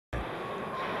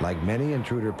Like many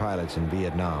intruder pilots in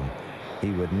Vietnam,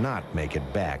 he would not make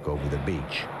it back over the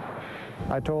beach.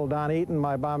 I told Don Eaton,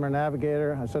 my bomber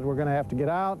navigator, I said, we're going to have to get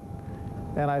out.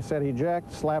 And I said,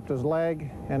 eject, slapped his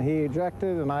leg, and he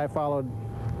ejected, and I followed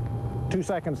 2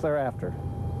 seconds thereafter.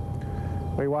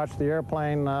 We watched the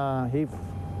airplane.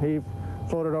 He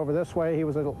floated over this way. He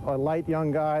was a light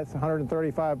young guy,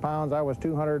 135 pounds. I was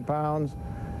 200 pounds.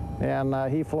 And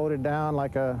he floated down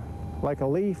like a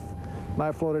leaf, and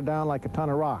I floated down like a ton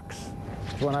of rocks.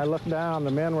 When I looked down,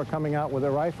 the men were coming out with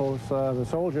their rifles, the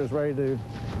soldiers ready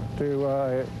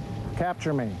to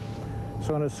capture me.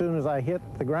 So as soon as I hit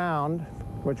the ground,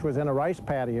 which was in a rice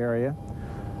paddy area,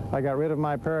 I got rid of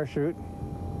my parachute,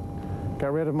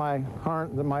 got rid of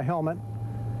my helmet,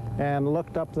 and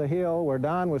looked up the hill where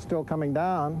Don was still coming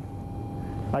down.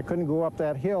 I couldn't go up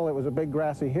that hill. It was a big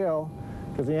grassy hill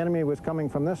because the enemy was coming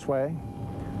from this way.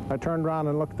 I turned around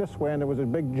and looked this way, and there was a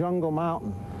big jungle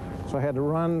mountain. So I had to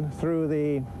run through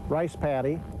the rice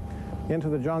paddy into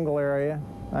the jungle area,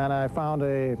 and I found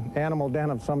an animal den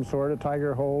of some sort, a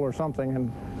tiger hole or something,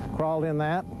 and crawled in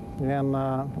that and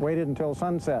waited until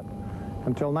sunset,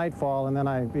 until nightfall, and then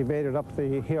I evaded up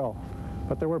the hill.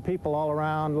 But there were people all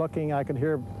around looking. I could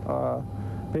hear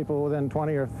people within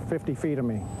 20 or 50 feet of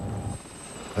me.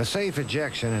 A safe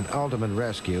ejection and ultimate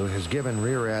rescue has given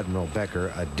Rear Admiral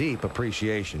Becker a deep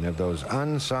appreciation of those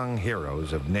unsung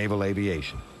heroes of naval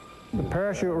aviation. The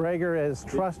parachute rigger is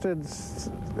trusted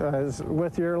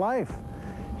with your life.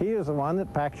 He is the one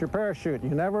that packs your parachute. You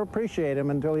never appreciate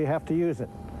him until you have to use it.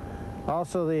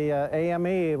 Also, the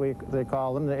AME, they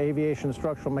call them, the aviation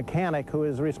structural mechanic, who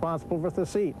is responsible for the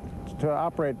seat to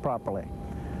operate properly.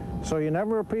 So you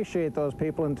never appreciate those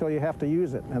people until you have to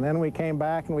use it. And then we came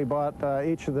back and we bought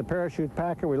each of the parachute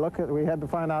packer. We had to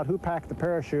find out who packed the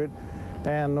parachute,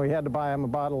 and we had to buy him a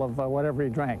bottle of whatever he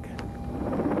drank.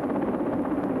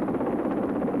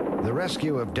 The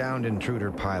rescue of downed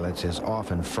intruder pilots is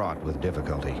often fraught with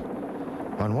difficulty.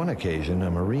 On one occasion,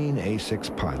 a Marine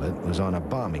A-6 pilot was on a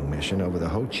bombing mission over the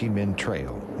Ho Chi Minh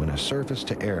Trail when a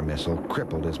surface-to-air missile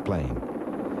crippled his plane.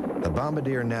 The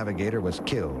bombardier navigator was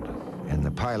killed, and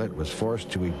the pilot was forced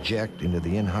to eject into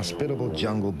the inhospitable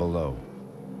jungle below.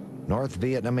 North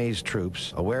Vietnamese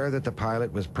troops, aware that the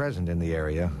pilot was present in the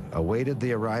area, awaited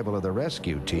the arrival of the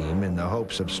rescue team in the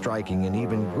hopes of striking an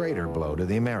even greater blow to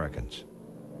the Americans.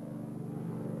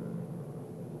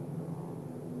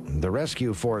 The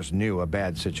rescue force knew a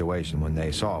bad situation when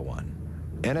they saw one.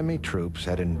 Enemy troops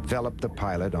had enveloped the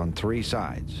pilot on 3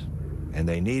 sides, and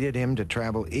they needed him to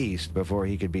travel east before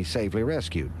he could be safely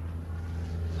rescued.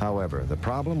 However, the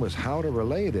problem was how to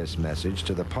relay this message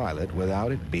to the pilot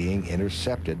without it being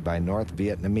intercepted by North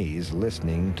Vietnamese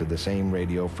listening to the same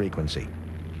radio frequency.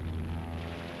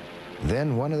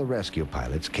 Then one of the rescue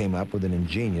pilots came up with an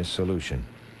ingenious solution.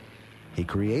 He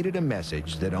created a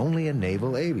message that only a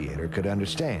naval aviator could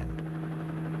understand.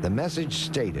 The message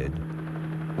stated,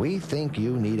 "We think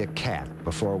you need a cat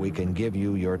before we can give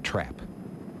you your trap.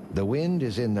 The wind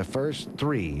is in the first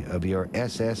 3 of your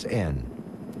SSN.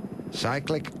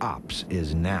 Cyclic ops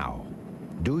is now.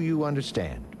 Do you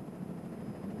understand?"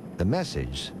 The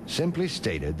message simply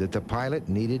stated that the pilot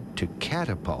needed to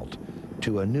catapult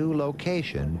to a new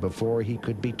location before he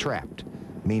could be trapped,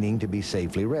 meaning to be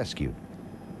safely rescued.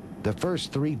 The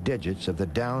first 3 digits of the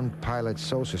downed pilot's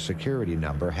Social Security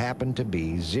number happened to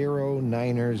be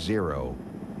 090,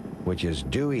 which is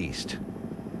due east,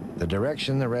 the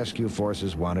direction the rescue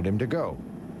forces wanted him to go.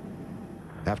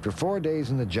 After 4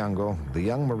 days in the jungle, the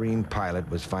young Marine pilot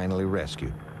was finally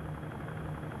rescued.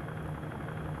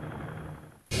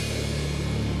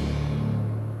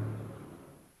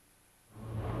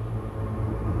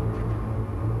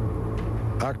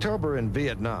 October in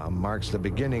Vietnam marks the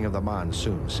beginning of the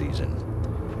monsoon season.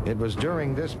 It was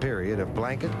during this period of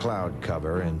blanket cloud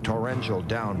cover and torrential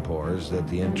downpours that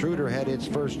the intruder had its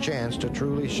first chance to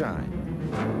truly shine.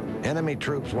 Enemy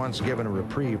troops, once given a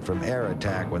reprieve from air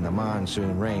attack when the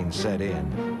monsoon rain set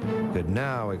in, could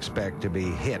now expect to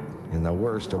be hit in the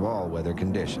worst of all weather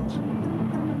conditions.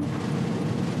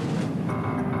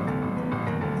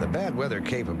 The bad weather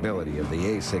capability of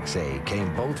the A-6A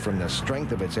came both from the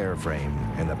strength of its airframe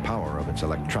and the power of its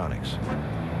electronics.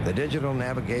 The digital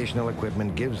navigational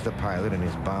equipment gives the pilot and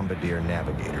his bombardier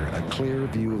navigator a clear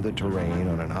view of the terrain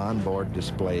on an onboard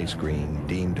display screen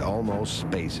deemed almost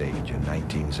space age in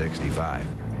 1965.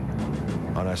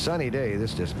 On a sunny day,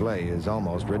 this display is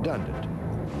almost redundant,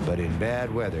 but in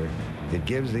bad weather, it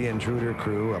gives the intruder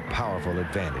crew a powerful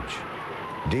advantage.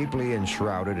 Deeply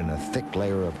enshrouded in a thick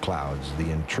layer of clouds, the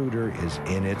intruder is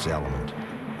in its element.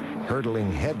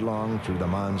 Hurtling headlong through the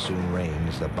monsoon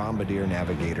rains, the bombardier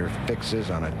navigator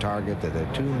fixes on a target that the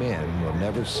two men will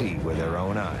never see with their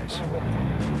own eyes.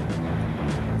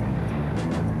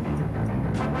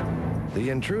 The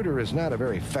Intruder is not a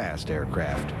very fast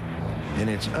aircraft, and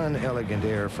its unelegant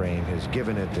airframe has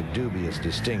given it the dubious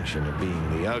distinction of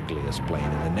being the ugliest plane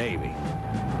in the Navy.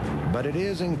 But it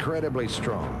is incredibly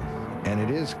strong, and it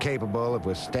is capable of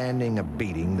withstanding a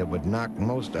beating that would knock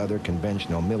most other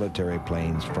conventional military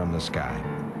planes from the sky.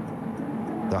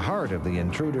 The heart of the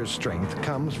Intruder's strength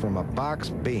comes from a box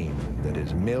beam that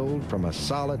is milled from a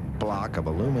solid block of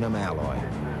aluminum alloy,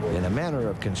 in a manner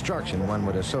of construction one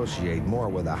would associate more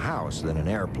with a house than an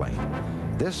airplane.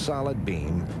 This solid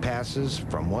beam passes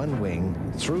from one wing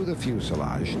through the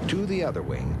fuselage to the other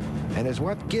wing, and is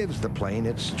what gives the plane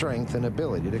its strength and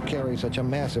ability to carry such a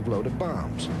massive load of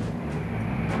bombs.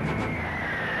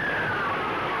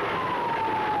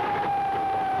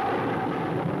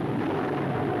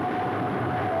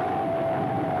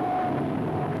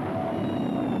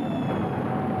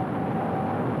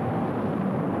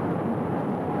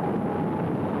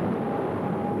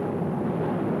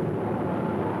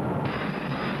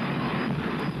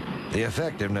 The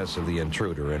effectiveness of the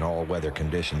Intruder in all weather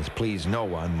conditions pleased no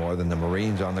one more than the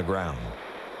Marines on the ground.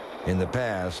 In the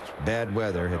past, bad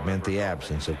weather had meant the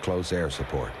absence of close air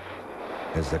support.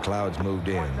 As the clouds moved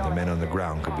in, the men on the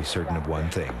ground could be certain of one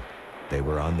thing: they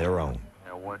were on their own.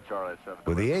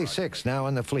 With the A-6 now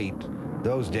in the fleet,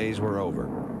 those days were over.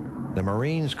 The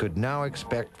Marines could now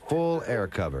expect full air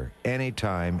cover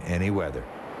anytime, any weather.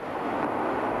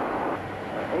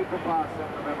 8 to 5,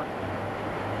 7, remember.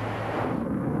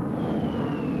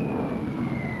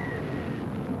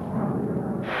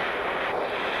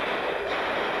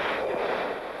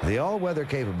 The all-weather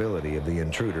capability of the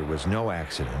Intruder was no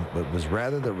accident, but was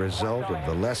rather the result of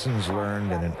the lessons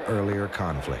learned in an earlier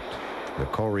conflict, the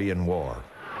Korean War.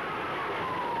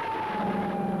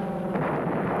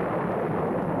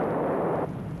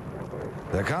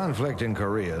 The conflict in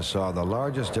Korea saw the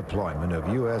largest deployment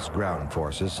of U.S. ground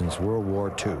forces since World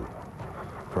War II.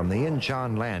 From the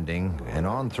Incheon landing and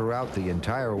on throughout the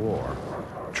entire war,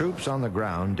 troops on the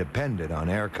ground depended on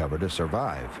air cover to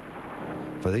survive.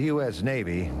 For the U.S.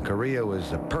 Navy, Korea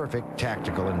was the perfect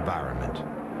tactical environment.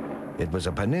 It was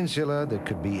a peninsula that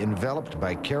could be enveloped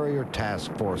by carrier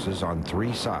task forces on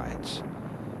 3 sides.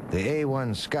 The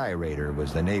A-1 Skyraider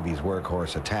was the Navy's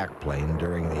workhorse attack plane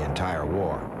during the entire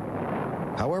war.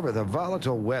 However, the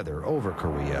volatile weather over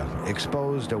Korea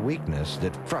exposed a weakness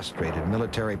that frustrated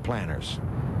military planners.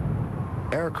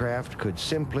 Aircraft could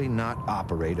simply not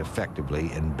operate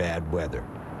effectively in bad weather.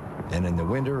 And in the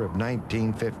winter of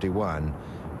 1951,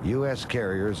 U.S.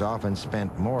 carriers often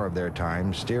spent more of their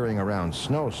time steering around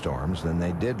snowstorms than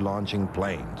they did launching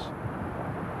planes.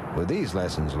 With these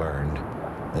lessons learned,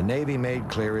 the Navy made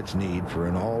clear its need for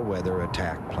an all-weather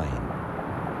attack plane.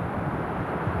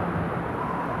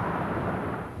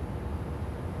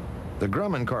 The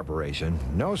Grumman Corporation,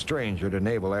 no stranger to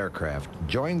naval aircraft,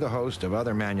 joined the host of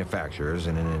other manufacturers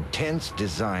in an intense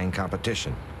design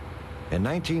competition. In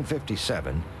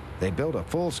 1957, they built a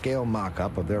full-scale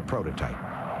mock-up of their prototype,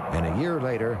 and a year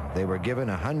later, they were given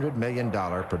a $100 million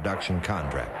production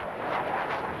contract.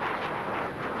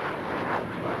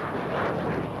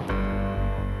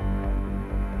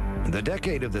 The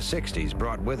decade of the 60s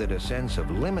brought with it a sense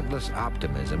of limitless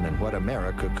optimism in what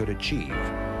America could achieve.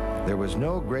 There was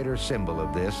no greater symbol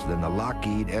of this than the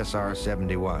Lockheed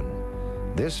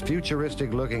SR-71. This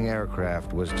futuristic-looking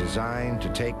aircraft was designed to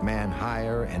take man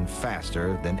higher and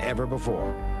faster than ever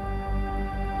before.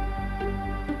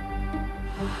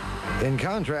 In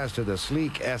contrast to the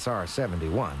sleek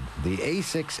SR-71, the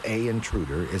A-6A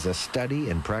Intruder is a study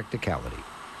in practicality.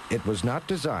 It was not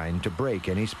designed to break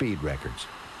any speed records,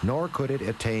 nor could it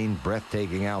attain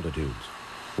breathtaking altitudes.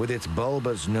 With its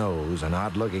bulbous nose and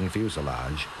odd-looking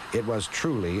fuselage, it was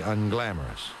truly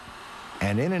unglamorous.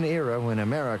 And in an era when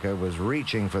America was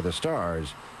reaching for the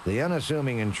stars, the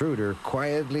unassuming Intruder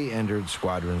quietly entered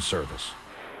squadron service.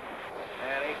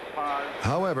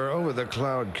 However, over the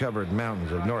cloud-covered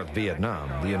mountains of North Vietnam,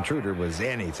 the Intruder was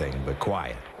anything but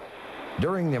quiet.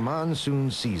 During the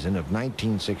monsoon season of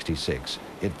 1966,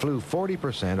 it flew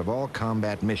 40% of all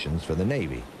combat missions for the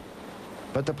Navy.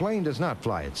 But the plane does not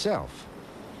fly itself.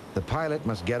 The pilot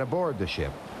must get aboard the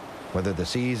ship, whether the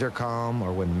seas are calm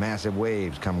or when massive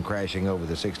waves come crashing over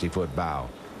the 60-foot bow.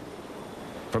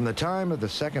 From the time of the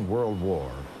Second World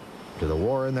War to the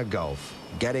war in the Gulf,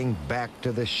 getting back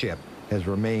to the ship has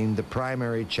remained the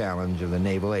primary challenge of the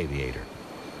naval aviator.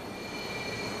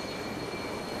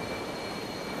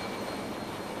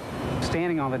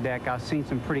 Standing on the deck, I've seen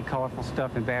some pretty colorful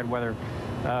stuff in bad weather.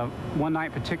 One night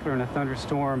in particular in a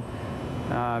thunderstorm,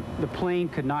 the plane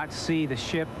could not see the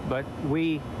ship, but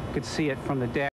we could see it from the deck.